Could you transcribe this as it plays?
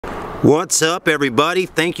What's up, everybody?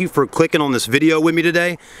 Thank you for clicking on this video with me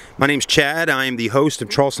today. My name's Chad. I am the host of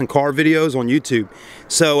Charleston Car Videos on YouTube.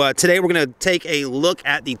 So today we're going to take a look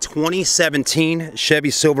at the 2017 Chevy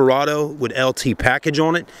Silverado with LT package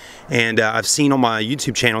on it. And I've seen on my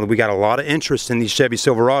YouTube channel that we got a lot of interest in these Chevy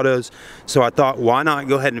Silverados. So I thought, why not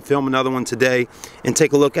go ahead and film another one today and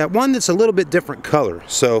take a look at one that's a little bit different color.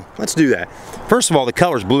 So let's do that. First of all, the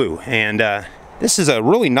color's blue, and this is a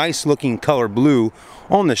really nice looking color blue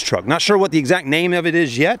on this truck. Not sure what the exact name of it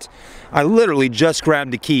is yet. I literally just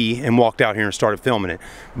grabbed the key and walked out here and started filming it.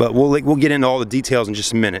 But we'll get into all the details in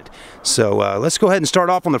just a minute. So let's go ahead and start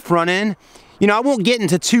off on the front end. You know, I won't get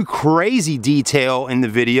into too crazy detail in the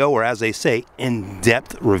video, or as they say,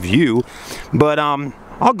 in-depth review. But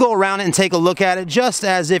I'll go around it and take a look at it just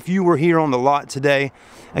as if you were here on the lot today.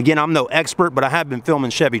 Again, I'm no expert, but I have been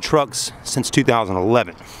filming Chevy trucks since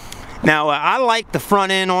 2011. Now, I like the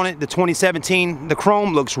front end on it, the 2017. The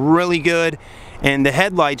chrome looks really good, and the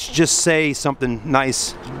headlights just say something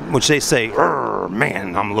nice, which they say,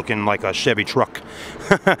 man, I'm looking like a Chevy truck,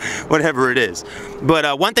 whatever it is.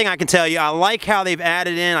 But one thing I can tell you, I like how they've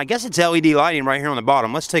added in, I guess it's LED lighting right here on the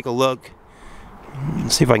bottom. Let's take a look.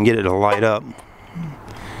 Let's see if I can get it to light up.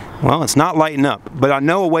 Well, it's not lighting up, but I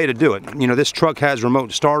know a way to do it. You know, this truck has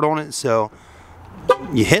remote start on it, so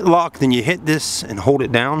you hit lock, then you hit this and hold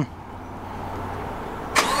it down.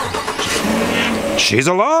 She's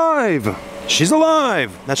alive! She's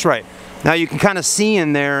alive! That's right. Now you can kind of see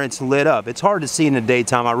in there, it's lit up. It's hard to see in the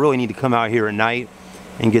daytime. I really need to come out here at night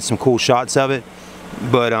and get some cool shots of it.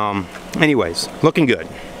 But anyways, looking good.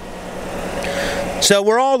 So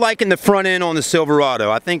we're all liking the front end on the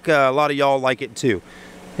Silverado. I think a lot of y'all like it too.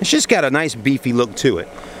 It's just got a nice beefy look to it.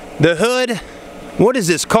 The hood, what is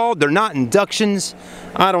this called? They're not inductions.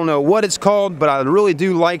 I don't know what it's called, but I really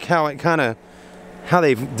do like how it how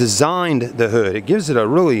they've designed the hood. It gives it a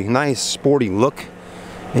really nice sporty look,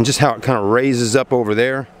 and just how it kind of raises up over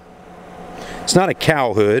there. It's not a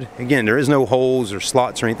cow hood. Again, there is no holes or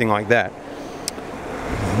slots or anything like that.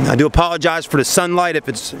 I do apologize for the sunlight if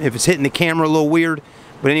it's hitting the camera a little weird,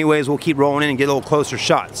 but anyways, we'll keep rolling in and get a little closer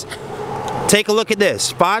shots. Take a look at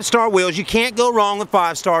this. 5-star wheels. You can't go wrong with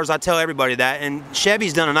 5 stars. I tell everybody that. And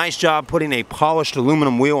Chevy's done a nice job putting a polished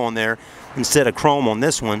aluminum wheel on there instead of chrome on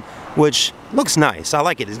this one, which looks nice. I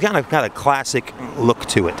like it. It's got a classic look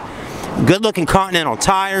to it. Good looking Continental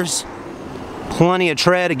tires. Plenty of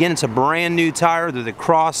tread. Again, it's a brand new tire. They're the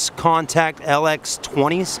Cross Contact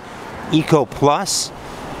LX20s Eco Plus.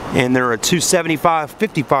 And they're a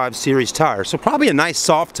 275/55 series tire. So probably a nice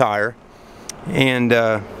soft tire. And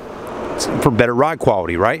for better ride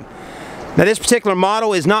quality, right? Now this particular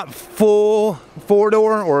model is not full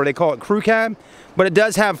 4-door, or they call it crew cab, but it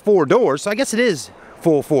does have 4 doors, so I guess it is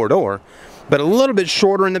full 4-door, but a little bit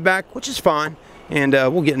shorter in the back, which is fine. And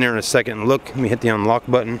we'll get in there in a second and look. Let me hit the unlock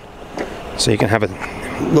button so you can have a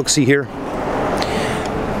look-see here.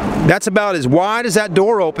 That's about as wide as that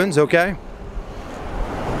door opens, okay?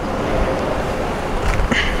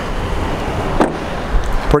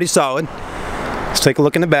 Pretty solid. Let's take a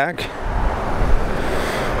look in the back.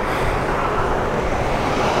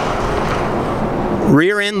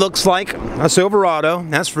 Rear end looks like a Silverado,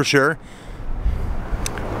 that's for sure.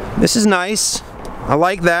 This is nice. I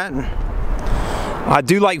like that. I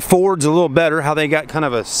do like Ford's a little better, how they got kind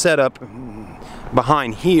of a setup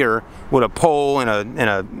behind here with a pole and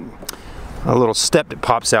a little step that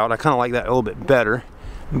pops out. I kind of like that a little bit better,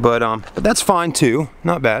 but that's fine too,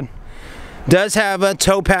 not bad. Does have a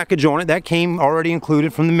tow package on it. That came already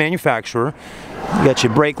included from the manufacturer. You got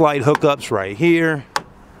your brake light hookups right here.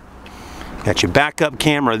 Got your backup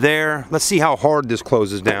camera there. Let's see how hard this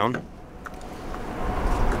closes down.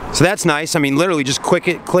 So that's nice. I mean, literally just click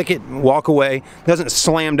it, walk away. Doesn't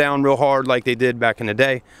slam down real hard like they did back in the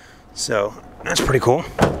day. So that's pretty cool.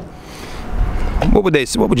 What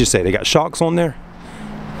would you say? They got shocks on there?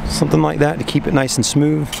 Something like that to keep it nice and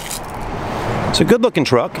smooth. It's a good looking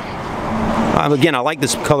truck. Again, I like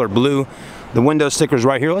this color blue. The window sticker's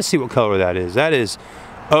right here. Let's see what color that is. That is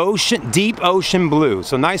deep ocean blue.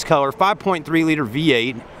 So nice color. 5.3 liter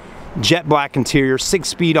V8, jet black interior,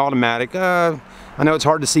 6-speed automatic. I know it's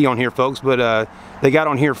hard to see on here, folks, but they got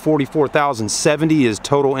on here $44,070 is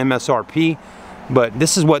total MSRP. But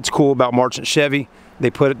this is what's cool about Marchant Chevy.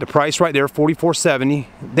 They put the price right there, $44,70.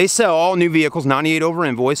 They sell all new vehicles, 98 over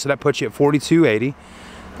invoice, so that puts you at $42.80.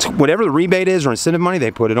 Whatever the rebate is or incentive money, they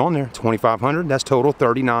put it on there. $2,500. That's total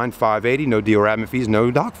 $39,580. No dealer admin fees, no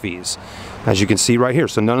dock fees. as you can see right here.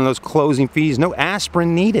 So none of those closing fees, no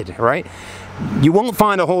aspirin needed, right? You won't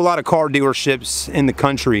find a whole lot of car dealerships in the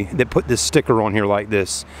country that put this sticker on here like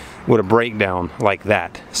this with a breakdown like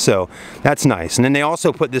that. So that's nice. And then they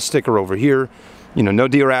also put this sticker over here. You know, no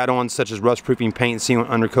dealer add-ons such as rust-proofing, paint, sealant,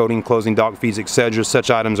 undercoating, closing, dock fees, etc.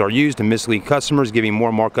 Such items are used to mislead customers, giving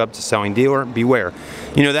more markup to selling dealer. Beware.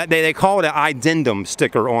 You know, that they call it an addendum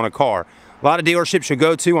sticker on a car. A lot of dealerships you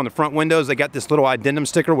go to on the front windows, they got this little addendum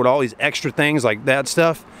sticker with all these extra things like that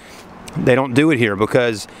stuff. They don't do it here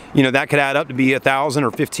because, you know, that could add up to be $1,000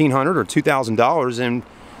 or $1,500 or $2,000. And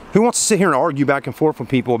who wants to sit here and argue back and forth with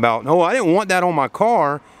people about, oh, I didn't want that on my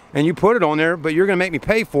car, and you put it on there, but you're going to make me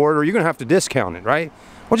pay for it, or you're going to have to discount it, right?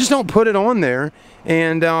 Well, just don't put it on there,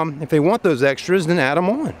 and if they want those extras, then add them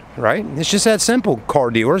on, right? It's just that simple,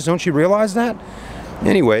 car dealers. Don't you realize that?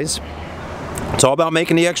 Anyways, it's all about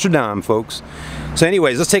making the extra dime, folks. So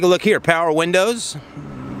anyways, let's take a look here. Power windows,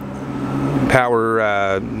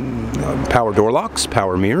 power door locks,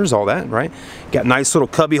 power mirrors, all that, right? Got nice little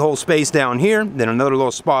cubby hole space down here, then another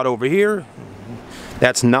little spot over here.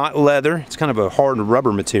 That's not leather, it's kind of a hard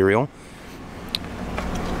rubber material.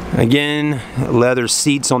 Again, leather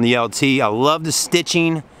seats on the LT. I love the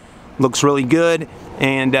stitching, looks really good.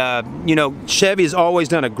 And you know, Chevy has always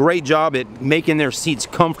done a great job at making their seats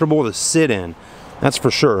comfortable to sit in. That's for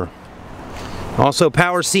sure. Also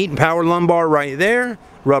power seat and power lumbar right there.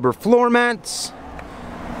 Rubber floor mats.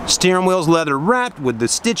 Steering wheel's leather wrapped with the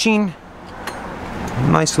stitching.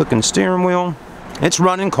 Nice looking steering wheel. It's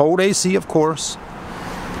running cold AC, of course.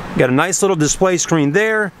 Got a nice little display screen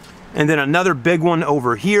there, and then another big one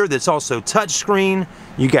over here that's also touchscreen.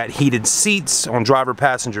 You got heated seats on driver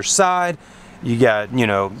passenger side. You got, you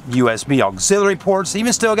know, USB auxiliary ports.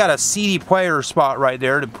 Even still got a CD player spot right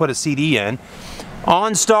there to put a CD in.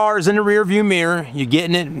 OnStar in the rear view mirror. You're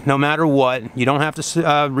getting it no matter what. You don't have to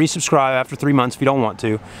resubscribe after 3 months if you don't want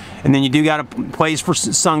to. And then you do got a place for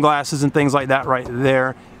sunglasses and things like that right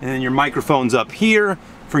there. And then your microphone's up here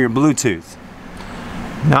for your Bluetooth.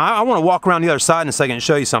 Now I want to walk around the other side in a second and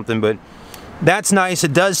show you something, but that's nice.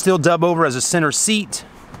 It does still dub over as a center seat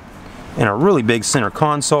and a really big center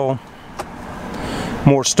console.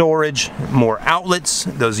 More storage, more outlets,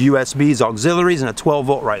 those USBs, auxiliaries, and a 12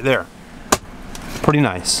 volt right there. Pretty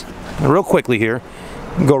nice. Now, real quickly here,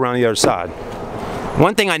 go around the other side.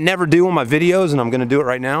 One thing I never do on my videos, and I'm going to do it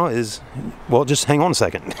right now, is, well, just hang on a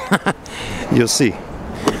second. You'll see.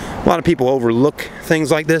 A lot of people overlook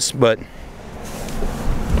things like this, but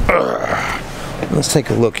let's take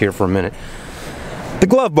a look here for a minute. The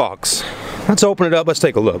glove box. Let's open it up. Let's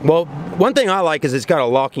take a look. Well, one thing I like is it's got a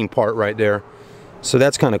locking part right there. So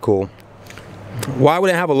that's kind of cool. Why would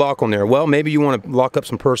it have a lock on there? Well, maybe you want to lock up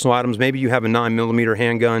some personal items. Maybe you have a 9mm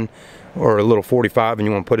handgun or a little 45 and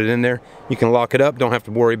you want to put it in there. You can lock it up. Don't have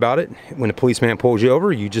to worry about it. When the policeman pulls you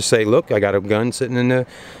over, you just say, look, I got a gun sitting in the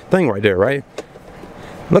thing right there, right?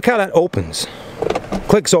 Look how that opens.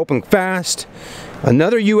 Clicks open fast.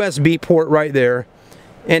 Another USB port right there.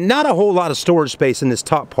 And not a whole lot of storage space in this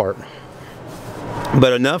top part,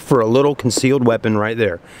 but enough for a little concealed weapon right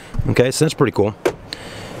there. Okay, so that's pretty cool.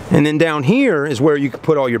 And then down here is where you can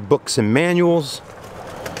put all your books and manuals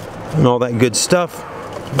and all that good stuff.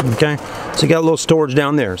 Okay, so you got a little storage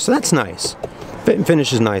down there, so that's nice. Fit and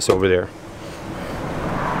finish is nice over there.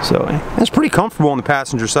 So that's pretty comfortable on the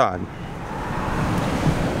passenger side.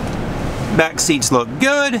 Back seats look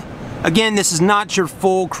good. Again, this is not your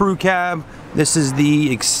full crew cab. This is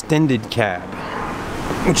the extended cab,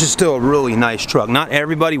 which is still a really nice truck. Not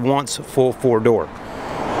everybody wants a full four-door.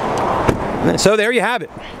 So there you have it.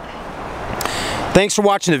 Thanks for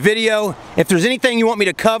watching the video. If there's anything you want me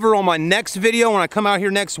to cover on my next video when I come out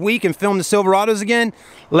here next week and film the Silverados again,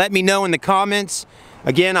 let me know in the comments.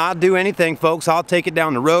 Again, I'll do anything, folks. I'll take it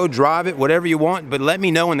down the road, drive it, whatever you want, but let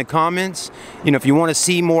me know in the comments. You know, if you want to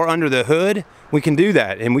see more under the hood, we can do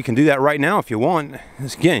that, and we can do that right now if you want.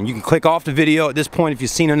 Again, you can click off the video at this point if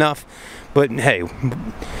you've seen enough, but hey,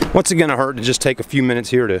 what's it gonna hurt to just take a few minutes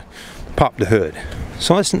here to pop the hood?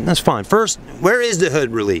 So that's fine. First, where is the hood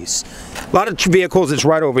release? A lot of vehicles, it's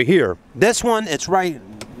right over here. This one, it's right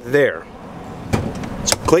there.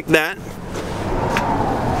 So click that.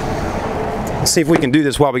 Let's see if we can do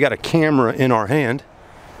this while we got a camera in our hand.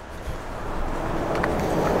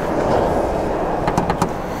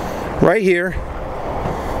 Right here.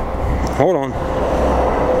 Hold on.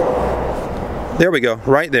 There we go,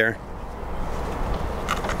 right there.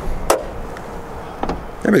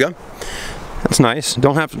 There we go. That's nice.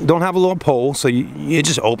 Don't have a little pole, so it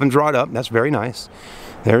just opens right up. That's very nice.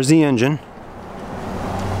 There's the engine.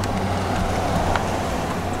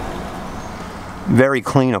 Very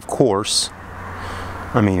clean, of course.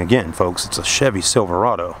 I mean, again, folks, it's a Chevy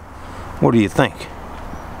Silverado. What do you think?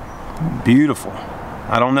 Beautiful.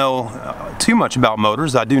 I don't know too much about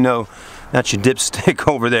motors. I do know that's your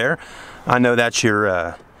dipstick over there. I know that's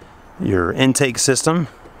your intake system.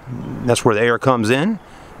 That's where the air comes in.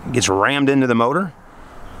 It gets rammed into the motor.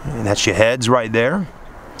 And that's your heads right there.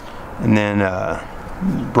 And then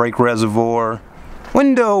brake reservoir,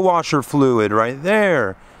 window washer fluid right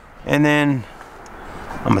there. And then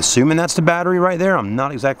I'm assuming that's the battery right there. I'm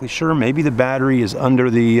not exactly sure. Maybe the battery is under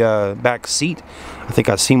the back seat. I think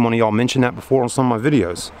I've seen one of y'all mention that before on some of my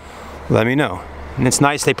videos. Let me know. And it's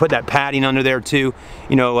nice they put that padding under there too.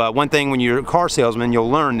 You know, one thing when you're a car salesman, you'll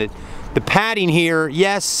learn that the padding here,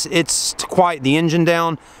 yes, it's to quiet the engine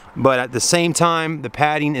down, but at the same time, the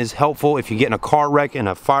padding is helpful if you get in a car wreck and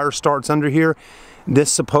a fire starts under here.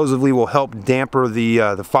 This supposedly will help damper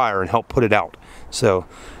the fire and help put it out. So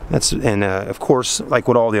that's, and of course, like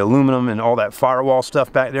with all the aluminum and all that firewall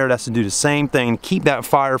stuff back there, that's to do the same thing, keep that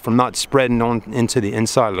fire from not spreading on into the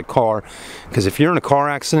inside of the car. Because if you're in a car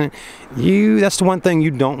accident, that's the one thing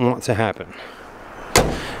you don't want to happen,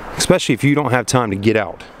 especially if you don't have time to get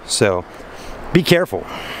out. So be careful.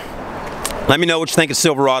 Let me know what you think of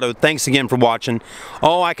Silverado. Thanks again for watching.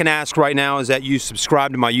 All I can ask right now is that you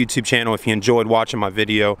subscribe to my YouTube channel if you enjoyed watching my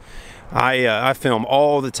video. I film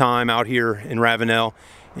all the time out here in Ravenel,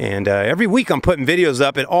 and every week I'm putting videos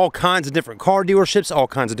up at all kinds of different car dealerships, all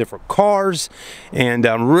kinds of different cars, and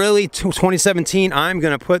really 2017 I'm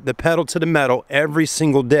going to put the pedal to the metal every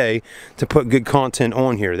single day to put good content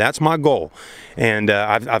on here. That's my goal, and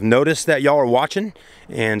I've noticed that y'all are watching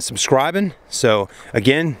and subscribing. So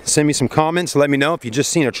again, send me some comments. Let me know if you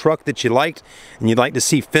just seen a truck that you liked and you'd like to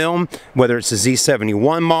see filmed, whether it's a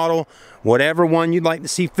Z71 model, whatever one you'd like to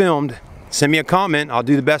see filmed. Send me a comment. I'll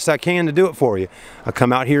do the best I can to do it for you. I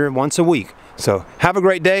come out here once a week. So have a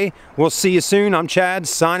great day. We'll see you soon. I'm Chad,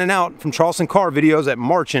 signing out from Charleston Car Videos at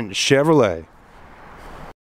Marchant Chevrolet.